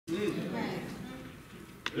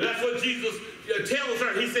That's what Jesus tells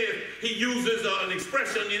her. He says, he uses an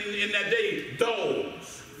expression in that day,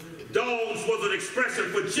 dogs. Dogs was an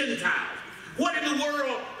expression for Gentiles. What in the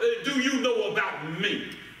world do you know about me?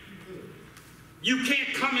 You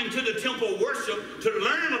can't come into the temple worship to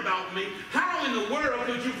learn about me. How in the world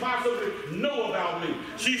could you possibly know about me?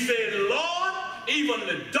 She said, Lord, even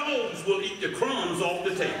the dogs will eat the crumbs off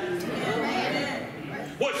the table.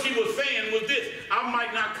 What she was saying was this: I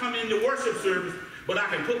might not come into worship service, but I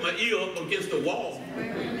can put my ear up against the wall.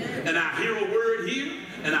 And I hear a word here,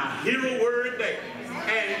 and I hear a word there.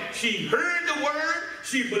 And she heard the word,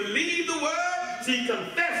 she believed the word, she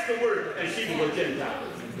confessed the word, and she was a Gentile.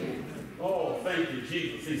 Oh, thank you,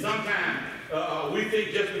 Jesus. See, sometimes we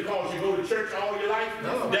think just because you go to church all your life,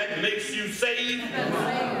 that makes you saved.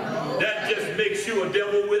 That just makes you a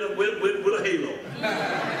devil with a halo.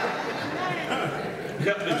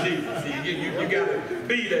 Help me, Jesus. See, you got to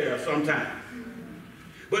be there sometime.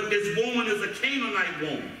 But this woman is a Canaanite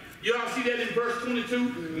woman. You all see that in verse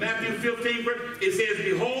 22, Matthew 15, it says,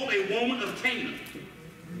 behold, a woman of Canaan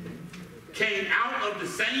came out of the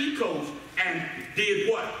same coast and did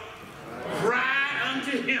what? Cried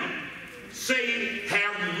unto him, saying,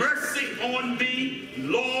 have mercy on me,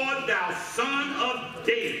 Lord, thou son of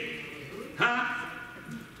David. Huh?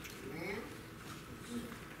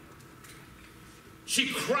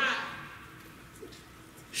 She cried,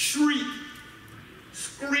 shrieked,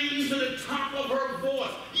 screamed to the top of her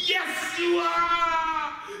voice, yes, you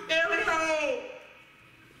are! Elio!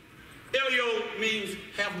 Elio means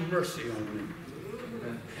have mercy on me.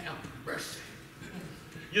 Have mercy.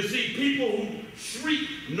 You see, people who shriek,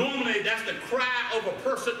 normally that's the cry of a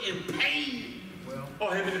person in pain. Oh,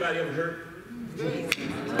 have anybody ever heard?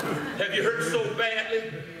 Have you hurt so badly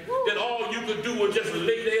that all you could do was just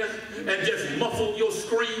lay there and just muffle your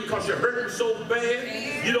scream because you're hurting so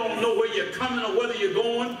bad? You don't know where you're coming or whether you're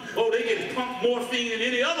going. Oh, they can pump morphine and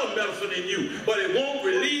any other medicine in you, but it won't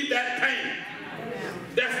relieve that pain.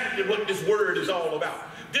 That's what this word is all about.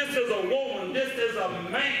 This is a woman, this is a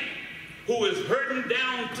man who is hurting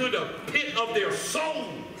down to the pit of their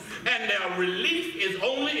soul, and their relief is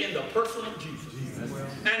only in the person of Jesus.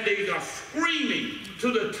 And they are screaming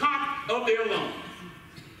to the top of their lungs.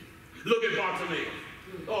 Look at Bartimaeus.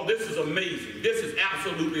 Oh, this is amazing. This is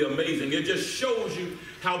absolutely amazing. It just shows you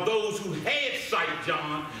how those who had sight,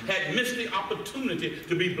 John, had missed the opportunity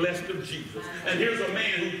to be blessed of Jesus. And here's a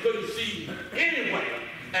man who couldn't see anywhere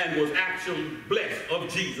and was actually blessed of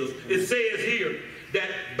Jesus. It says here that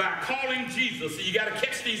by calling Jesus, so you got to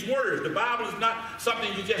catch these words. The Bible is not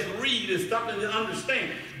something you just read, it's something you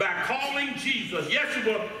understand. By calling Jesus,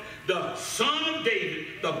 Yeshua, the son of David,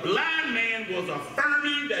 the blind man was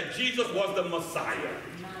affirming that Jesus was the Messiah.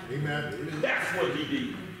 Amen. That's what he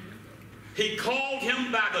did. He called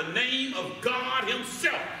him by the name of God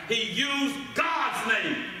himself. He used God's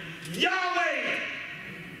name. Yahweh.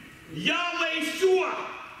 Yahweh Shua.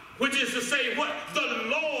 Which is to say what? The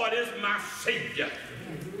Lord is my Savior.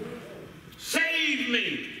 Save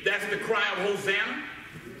me. That's the cry of Hosanna.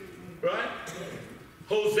 Right?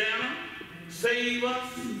 Hosanna. Save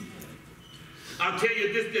us. I'll tell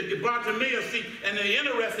you this, the Bartimaeus, see, and the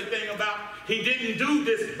interesting thing about, he didn't do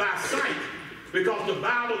this by sight, because the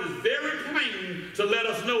Bible is very plain to let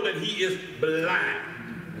us know that he is blind.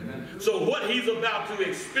 So what he's about to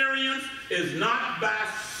experience is not by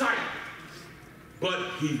sight, but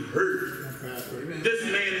he heard. This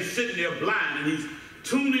man is sitting there blind, and he's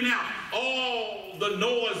tuning out all the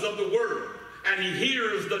noise of the world, and he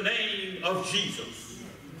hears the name of Jesus.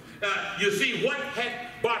 You see, what had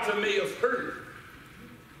Bartimaeus heard?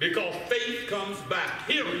 Because faith comes by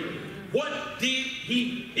hearing. What did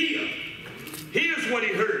he hear? Here's what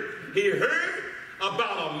he heard. He heard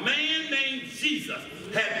about a man named Jesus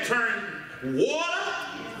had turned water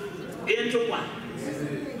into wine.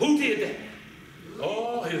 Who did that?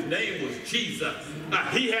 Oh, his name was Jesus.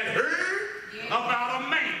 He had heard about a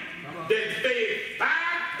man that fed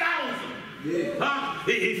 5,000.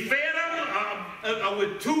 He fed them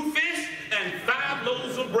with 2 fish and 5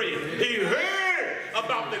 loaves of bread. He heard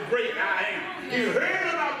about the great I am. He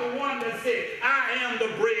heard about the one that said, I am the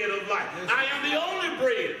bread of life. I am the only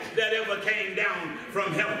bread that ever came down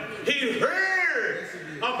from heaven. He heard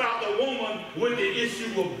about the woman with the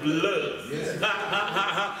issue of blood.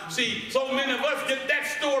 See, so many of us get that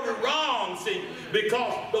story wrong, see,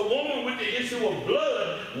 because the woman with the issue of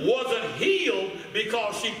blood wasn't healed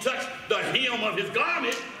because she touched the hem of his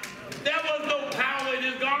garment. There was no power in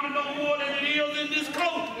his garment no more than it is in this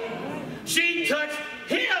coat. She touched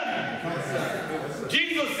him.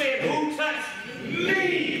 Jesus said, who touched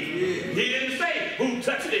me? He didn't say, who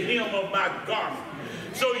touched the hem of my garment?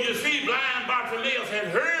 So you see, blind Bartimaeus had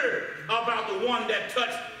heard about the one that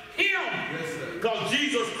touched him. Because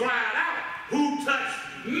Jesus cried out, "Who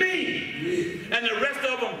touched me?" And the rest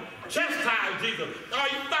of them chastised Jesus. Oh,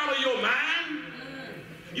 you follow your mind?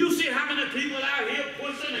 You see how many people out here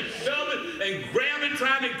pushing and shoving and grabbing,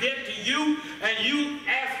 trying to get to you, and you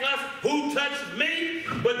ask us, "Who touched me?"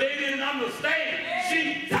 But they didn't understand.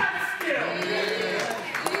 She touched him.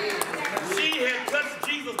 She had touched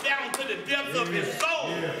Jesus down to the depths of his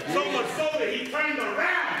soul, so much so that he turned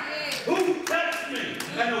around. "Who touched me?"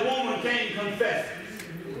 And the woman came confessing,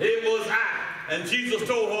 "It was I." And Jesus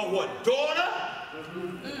told her what? "Daughter,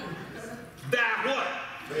 thy what?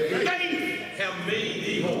 Faith have made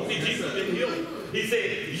thee whole." See, Jesus didn't heal him. He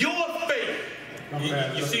said, "Your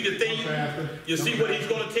faith." You see the thing? You see what he's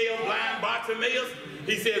going to tell blind Bartimaeus?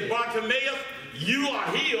 He says, "Bartimaeus, you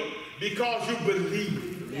are healed because you believe."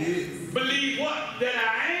 Believe what? That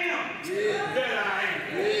I am. That I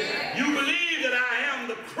am. You believe that I am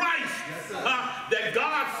the Christ. That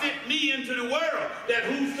God sent me into the world. That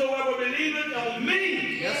whosoever believeth on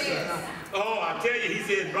me. Oh, I tell you, he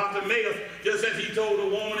said, Bartimaeus, just as he told the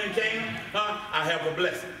woman in Canaan, "I have a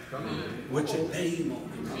blessing with your name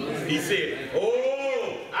on it." He said,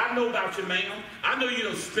 "Oh, I know about you, ma'am. I know you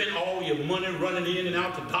don't spend all your money running in and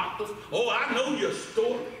out to doctors. Oh, I know your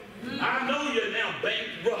story. I know you're now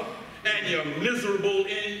bankrupt and you're miserable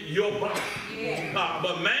in your body.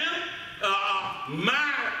 But ma'am,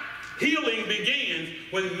 my healing begins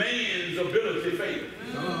when man's ability fails."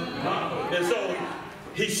 And so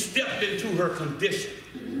he stepped into her condition.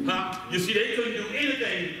 You see, they couldn't do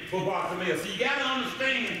anything for Bartimaeus. So you got to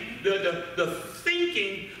understand the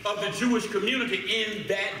thinking of the Jewish community in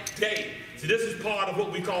that day. See, this is part of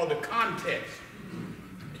what we call the context.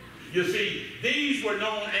 You see, these were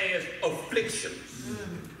known as afflictions.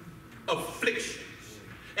 Afflictions.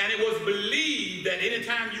 And it was believed that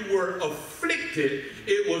anytime you were afflicted,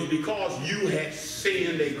 it was because you had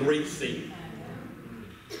sinned a great sin.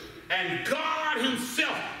 And God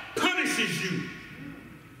himself punishes you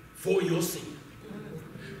for your sin.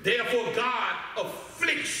 Therefore, God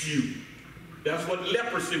afflicts you. That's what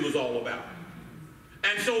leprosy was all about.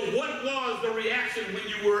 And so what was the reaction when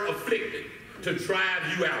you were afflicted? To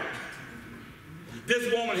drive you out.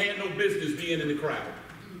 This woman had no business being in the crowd.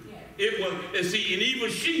 It was, and see, and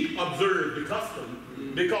even she observed the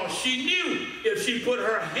custom, because she knew if she put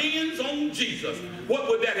her hands on Jesus, what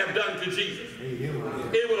would that have done to Jesus?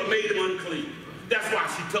 It would have made him unclean. That's why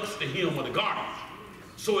she touched the hem of the garment,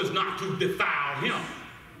 so as not to defile him.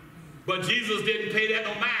 But Jesus didn't pay that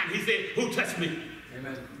no mind. He said, "Who touched me?"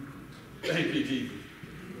 Amen. Thank you, Jesus.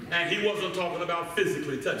 And he wasn't talking about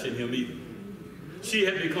physically touching him either. She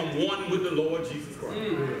had become one with the Lord Jesus Christ.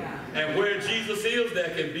 And where Jesus is,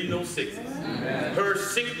 there can be no sickness. Her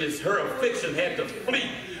sickness, her affliction had to flee.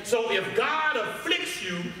 So if God afflicts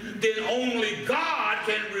you, then only God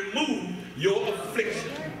can remove your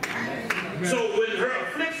affliction. So when her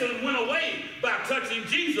affliction went away by touching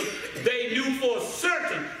Jesus, they knew for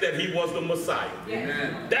certain that he was the Messiah.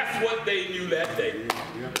 That's what they knew that day.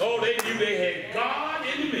 Oh, they knew they had God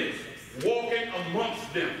in the midst, walking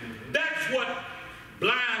amongst them. That's what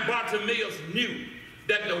blind Bartimaeus knew,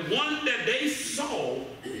 that the one that they saw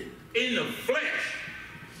in the flesh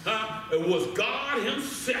it was God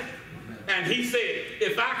himself. And he said,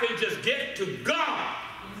 if I can just get to God,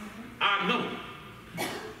 I know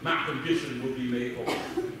my condition will be made whole.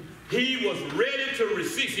 He was ready to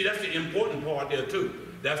receive. See, that's the important part there too.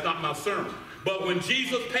 That's not my sermon. But when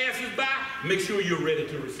Jesus passes by, make sure you're ready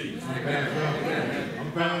to receive.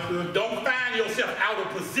 Don't find yourself out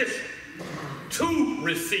of position to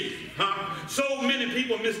receive. So many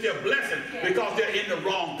people miss their blessing because they're in the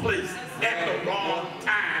wrong place at the wrong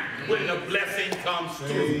time when the blessing comes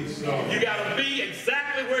through. You got to be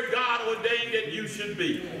exactly where God ordained that you should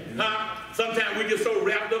be. Sometimes we get so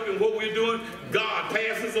wrapped up in what we're doing, God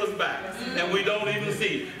passes us by and we don't even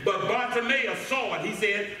see it. But Bartimaeus saw it. He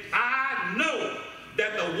said, I know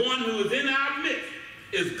that the one who is in our midst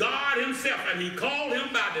is God himself. And he called him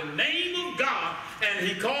by the name of God, and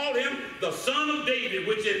he called him the Son of David,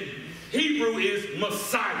 which in Hebrew is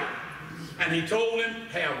Messiah. And he told him,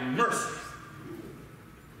 have mercy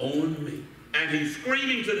on me. And he's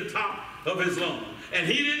screaming to the top of his lungs. And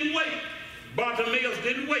he didn't wait. Bartimaeus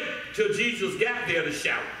didn't wait till Jesus got there to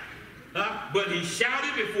shout. But he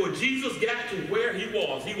shouted before Jesus got to where he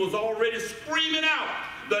was. He was already screaming out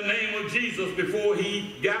the name of Jesus before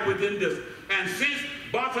he got within this. And since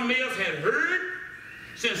Bartimaeus had heard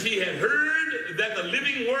since he had heard that the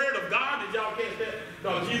living word of God, did y'all catch that?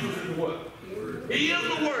 No, Jesus is the what? He is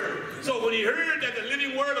the word. So when he heard that the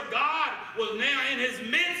living word of God was now in his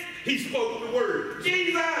midst, he spoke the word.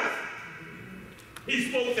 Jesus! He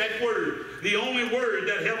spoke that word, the only word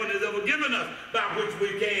that heaven has ever given us, by which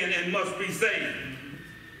we can and must be saved.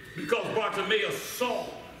 Because Bartimaeus saw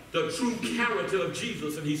the true character of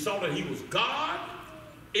Jesus, and he saw that he was God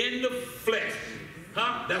in the flesh.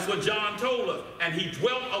 Huh? That's what John told us. And he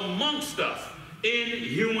dwelt amongst us in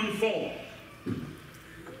human form.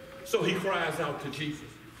 So he cries out to Jesus.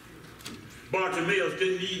 Bartimaeus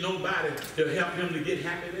didn't need nobody to help him to get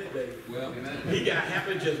happy that day. Well, he got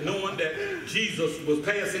happy just knowing that Jesus was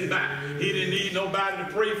passing by. He didn't need nobody to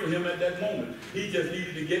pray for him at that moment. He just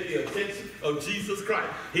needed to get the attention of Jesus Christ.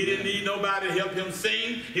 He didn't need nobody to help him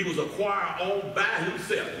sing. He was a choir all by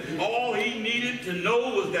himself. All he needed to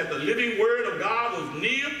know was that the living word of God was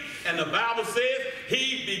near, and the Bible says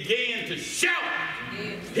he began to shout.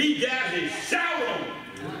 He got his shout on.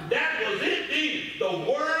 That was it then. The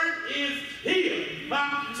word is here.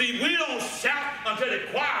 See, we don't shout until the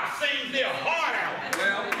choir sings their heart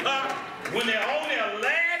out. When they're on their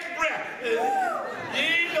last breath.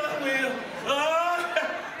 Jesus will.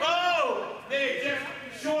 They're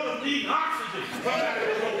just short of needing oxygen.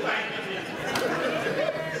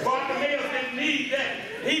 Bartimaeus didn't need that.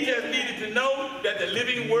 He just needed to know that the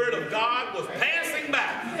living word of God was passing by.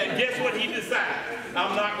 And guess what he decided?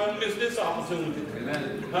 I'm not going to miss this opportunity.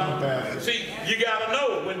 See, you got to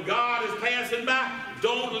know, when God is passing by,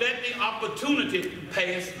 don't let the opportunity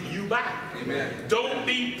pass you by. Amen. Don't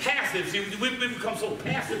be passive. See, we've become so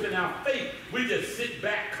passive in our faith, we just sit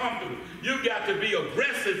back comfortably. You got to be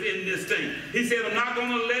aggressive in this thing. He said, I'm not going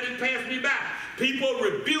to let it pass me by. People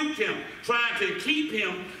rebuked him, trying to keep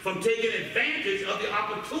him from taking advantage of the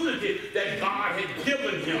opportunity that God had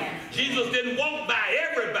given him. Jesus didn't walk by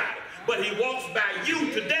everybody, but he walks by you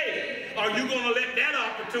today. Are you going to let that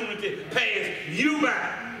opportunity pass you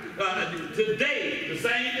by? Today, the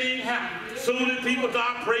same thing happened. Soon as people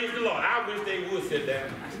start praising the Lord, I wish they would sit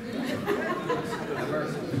down.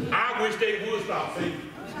 I wish they would stop singing.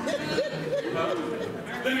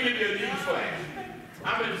 Let me give you a news flash.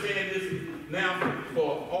 I've been saying this now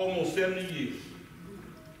for almost 70 years.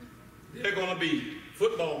 There are going to be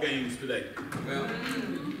football games today. Well,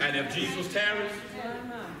 and if Jesus tarries,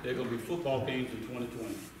 there are going to be football games in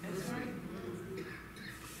 2020.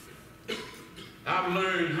 I've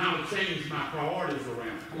learned how to change my priorities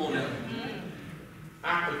around. Come on now.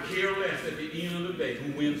 I could care less at the end of the day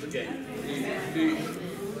who wins the game.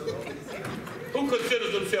 Who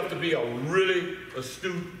considers himself to be a really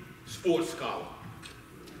astute sports scholar?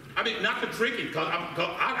 I mean, not to trick it, because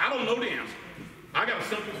I don't know the answer. I got a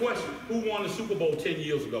simple question. Who won the Super Bowl 10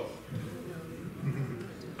 years ago?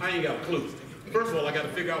 I ain't got a clue. First of all, I got to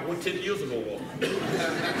figure out what 10 years ago was. I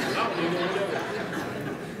don't even know what that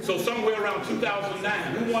was. So somewhere around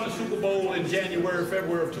 2009, who won the Super Bowl in January,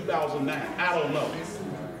 February of 2009? I don't know.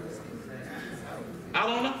 I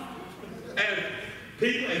don't know.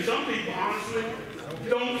 And some people, honestly,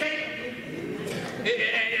 don't care.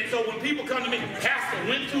 And so when people come to me, Pastor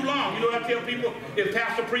went too long. You know what I tell people? If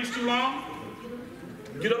Pastor preached too long,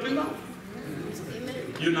 get up and go.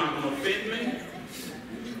 You're not going to offend me.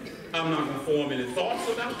 I'm not going to form any thoughts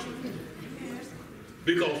about you.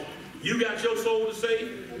 Because you got your soul to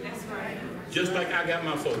save. That's right. Just like I got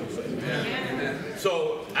my soul to save. Yeah.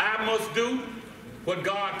 So I must do what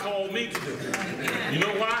God called me to do. You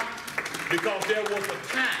know why? Because there was a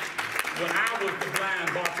time when I was the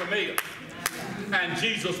blind Bartimaeus and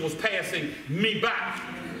Jesus was passing me by.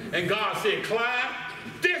 And God said, Clyde,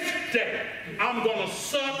 this day I'm going to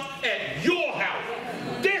sup at your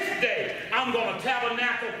house. This day I'm going to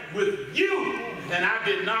tabernacle with you. And I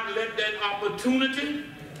did not let that opportunity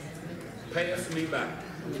pass me by.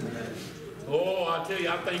 Oh, I tell you,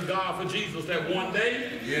 I thank God for Jesus that one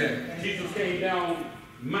day, Jesus came down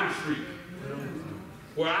my street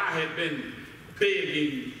where I had been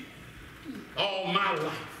begging all my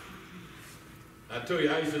life. I tell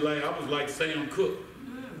you, I used to I was like Sam Cooke.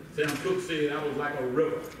 Sam Cooke said I was like a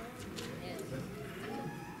river.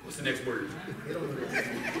 What's the next word?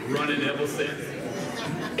 Running ever since.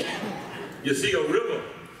 You see, a river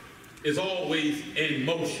is always in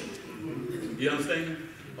motion. You understand?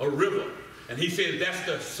 A river. And he said that's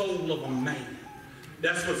the soul of a man.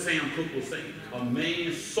 That's what Sam Cooke was saying. A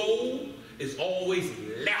man's soul is always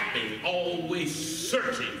lapping, always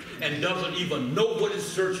searching, and doesn't even know what it's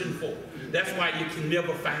searching for. That's why you can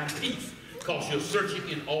never find peace, because you're searching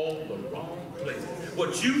in all the wrong places.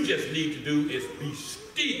 What you just need to do is be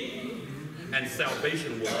still, and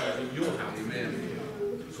salvation will come in your house. Amen.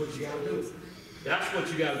 That's what you got to do. That's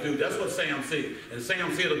what you got to do. That's what Sam said. And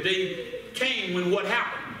Sam said a day came when what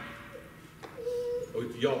happened? Oh,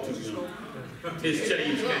 y'all too young. His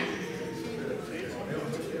change came.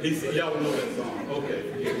 He said, y'all know that song. Okay.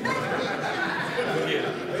 Yeah.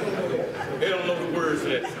 They don't know the words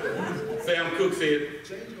yet. Sam Cooke said,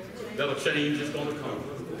 that a change is going to come.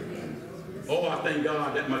 Oh, I thank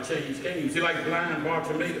God that my change came. See, like blind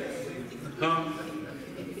Bartimaeus. Huh?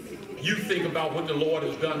 You think about what the Lord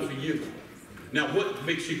has done for you. Now, what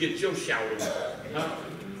makes you get your shout on? Huh?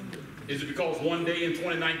 Is it because one day in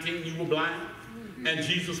 2019 you were blind and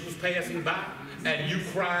Jesus was passing by and you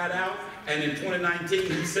cried out and in 2019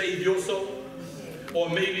 he saved your soul? Or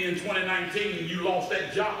maybe in 2019 you lost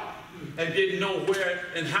that job and didn't know where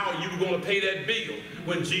and how you were going to pay that bill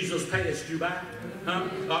when Jesus passed you by? Huh?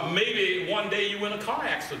 Maybe one day you were in a car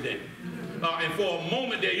accident. And for a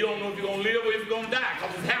moment there, you don't know if you're going to live or if you're going to die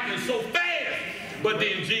because it's happening so fast. But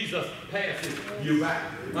then Jesus passes you by.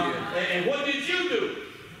 And what did you do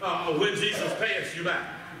when Jesus passed you by?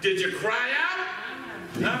 Did you cry out?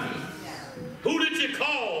 Who did you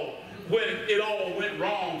call when it all went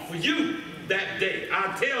wrong for you that day?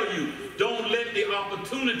 I tell you, don't let the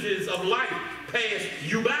opportunities of life pass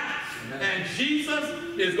you by. And Jesus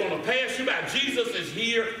is going to pass you by. Jesus is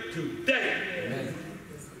here today. Amen.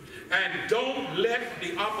 And don't let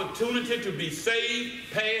the opportunity to be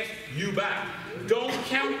saved pass you by. Don't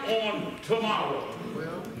count on tomorrow,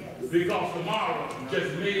 because tomorrow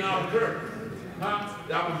just may not occur.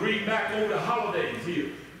 I was reading back over the holidays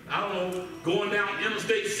here. I don't know, going down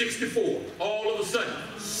Interstate 64, all of a sudden,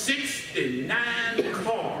 69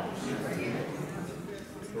 cars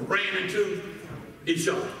ran into each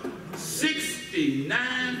other.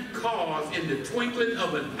 69 cars in the twinkling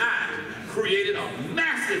of an eye created a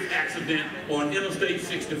massive accident on Interstate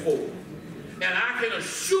 64. And I can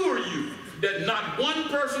assure you that not one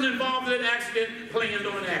person involved in that accident planned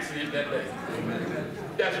on an accident that day.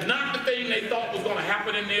 That's not the thing they thought was going to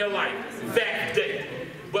happen in their life that day.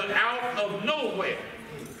 But out of nowhere,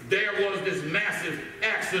 there was this massive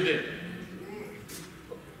accident.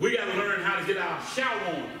 We got to learn how to get our shout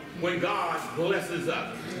on when God blesses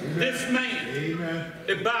us. This man,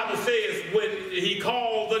 the Bible says, when he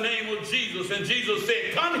called the name of Jesus, and Jesus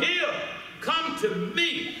said, come here, come to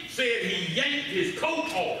me, said he yanked his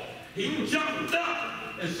coat off. He jumped up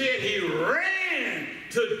and said he ran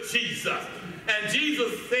to Jesus. And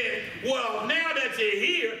Jesus said, well, now that you're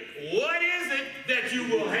here, what is it that you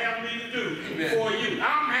will have me to do for you?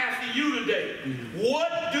 I'm asking you today,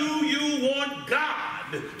 what do you want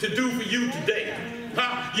God to do for you today?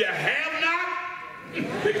 You have not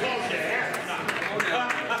because you have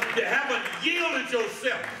not. You haven't yielded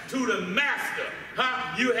yourself to the master.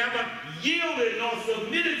 You haven't yielded nor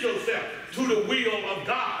submitted yourself to the will of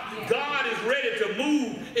God. God is ready to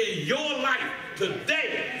move in your life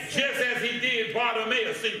today, just as he did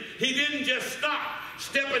Bartimaeus. See, he didn't just stop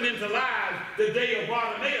stepping into lives the day of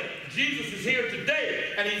Bartimaeus. Jesus is here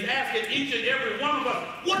today, and he's asking each and every one of us,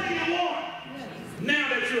 what do you want? Now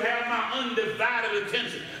that you have my undivided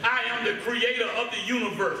attention, I am the creator of the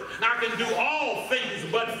universe. I can do all things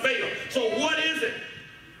but fail. So what is it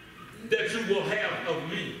that you will have of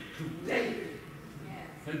me today?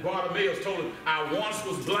 And Bartimaeus told him, I once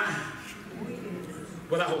was blind,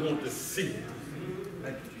 but I want to see.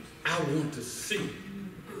 I want to see.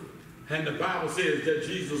 And the Bible says that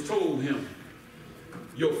Jesus told him,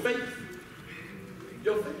 your faith.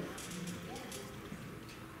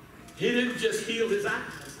 He didn't just heal his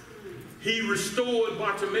eyes. He restored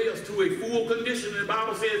Bartimaeus to a full condition. And the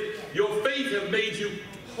Bible says, your faith has made you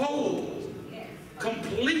whole,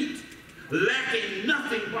 complete, lacking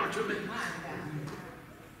nothing, Bartimaeus.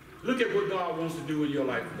 Look at what God wants to do in your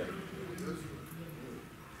life today.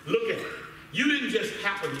 Look at it. You didn't just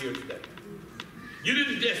happen here today. You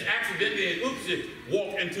didn't just accidentally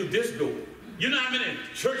walk into this door. You know how many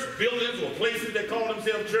church buildings or places that call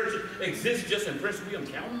themselves churches exist just in Prince William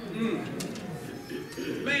County?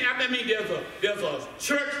 Man, I mean, there's a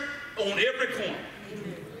church on every corner.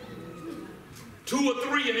 2 or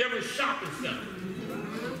 3 in every shopping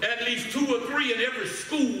center. At least 2 or 3 in every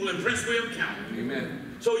school in Prince William County.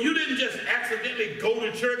 Amen. So you didn't just accidentally go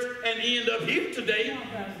to church and end up here today.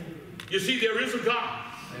 You see, there is a God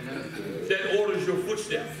that orders your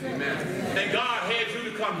footsteps. Amen. And God had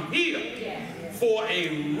you to come here for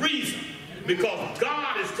a reason. Because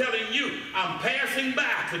God is telling you, I'm passing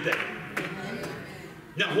by today.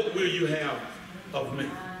 Now, what will you have of me?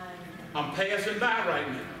 I'm passing by right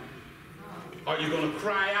now. Are you going to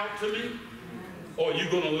cry out to me? Or are you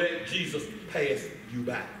going to let Jesus pass you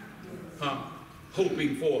by?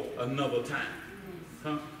 Hoping for another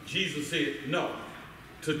time. Jesus said, no,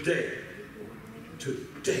 today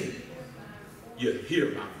today you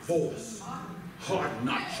hear my voice, harden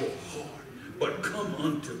not your heart, but come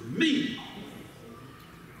unto me.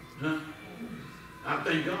 Huh? I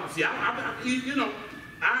thank God. See, you know,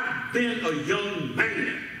 I've been a young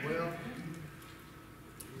man. Well,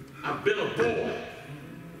 I've been a boy.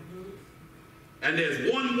 And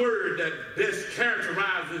there's one word that best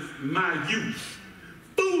characterizes my youth.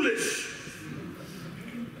 Foolish.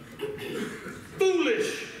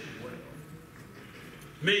 Foolish.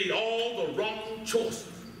 Made all the wrong choices.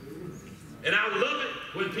 And I love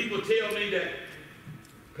it when people tell me that,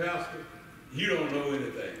 Pastor, you don't know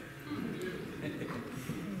anything.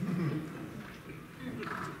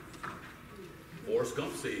 Forrest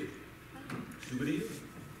Gump said, stupid is.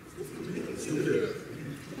 Stupid is.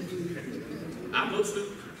 I'm no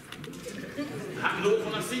stupid. I know it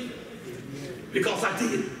when I see it. Because I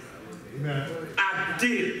did. I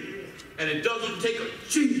did. And it doesn't take a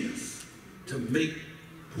genius to make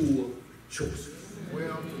poor choices.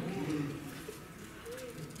 well,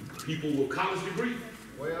 People with college degree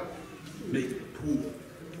well, make poor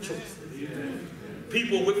choices.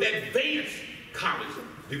 People with advanced college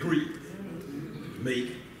degree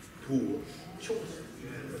make poor choices.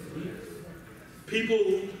 People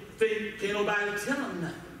who think can't nobody tell them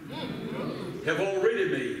nothing have already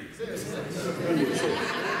made poor choices.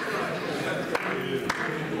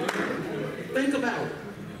 Think about it.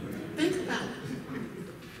 Think about it.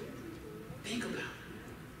 Think about it.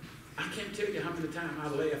 I can't tell you how many times I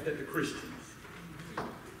laughed at the Christians,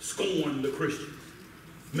 scorned the Christians,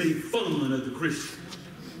 made fun of the Christians,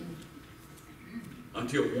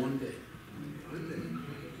 until one day,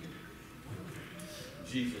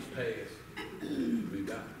 Jesus passed, we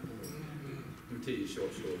died. Let me tell you a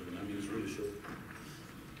short story, and I mean it's really short.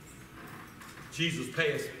 Jesus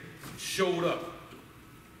passed, showed up,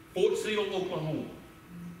 Fort Sill, Oklahoma,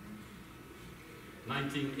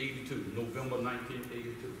 1982, November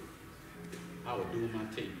 1982. I was doing my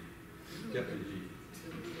team. Helping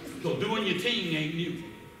Jesus. So doing your team ain't new.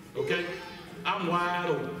 Okay? I'm wide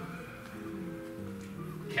open.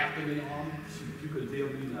 Captain in the army, you couldn't tell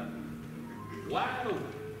me nothing. Wide open.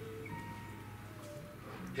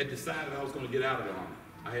 Had decided I was going to get out of the army.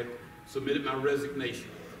 I had submitted my resignation.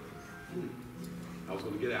 I was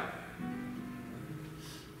going to get out.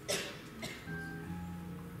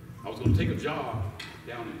 I was going to take a job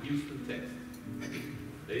down in Houston, Texas.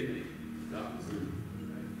 Amen.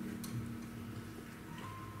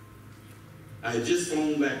 I had just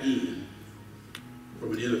flown back in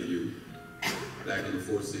from an interview back in the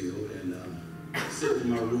Fort Sill, and sitting in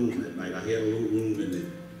my room that night. I had a little room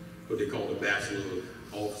in what they call the bachelor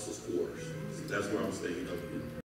officers' quarters. So that's where I was staying up.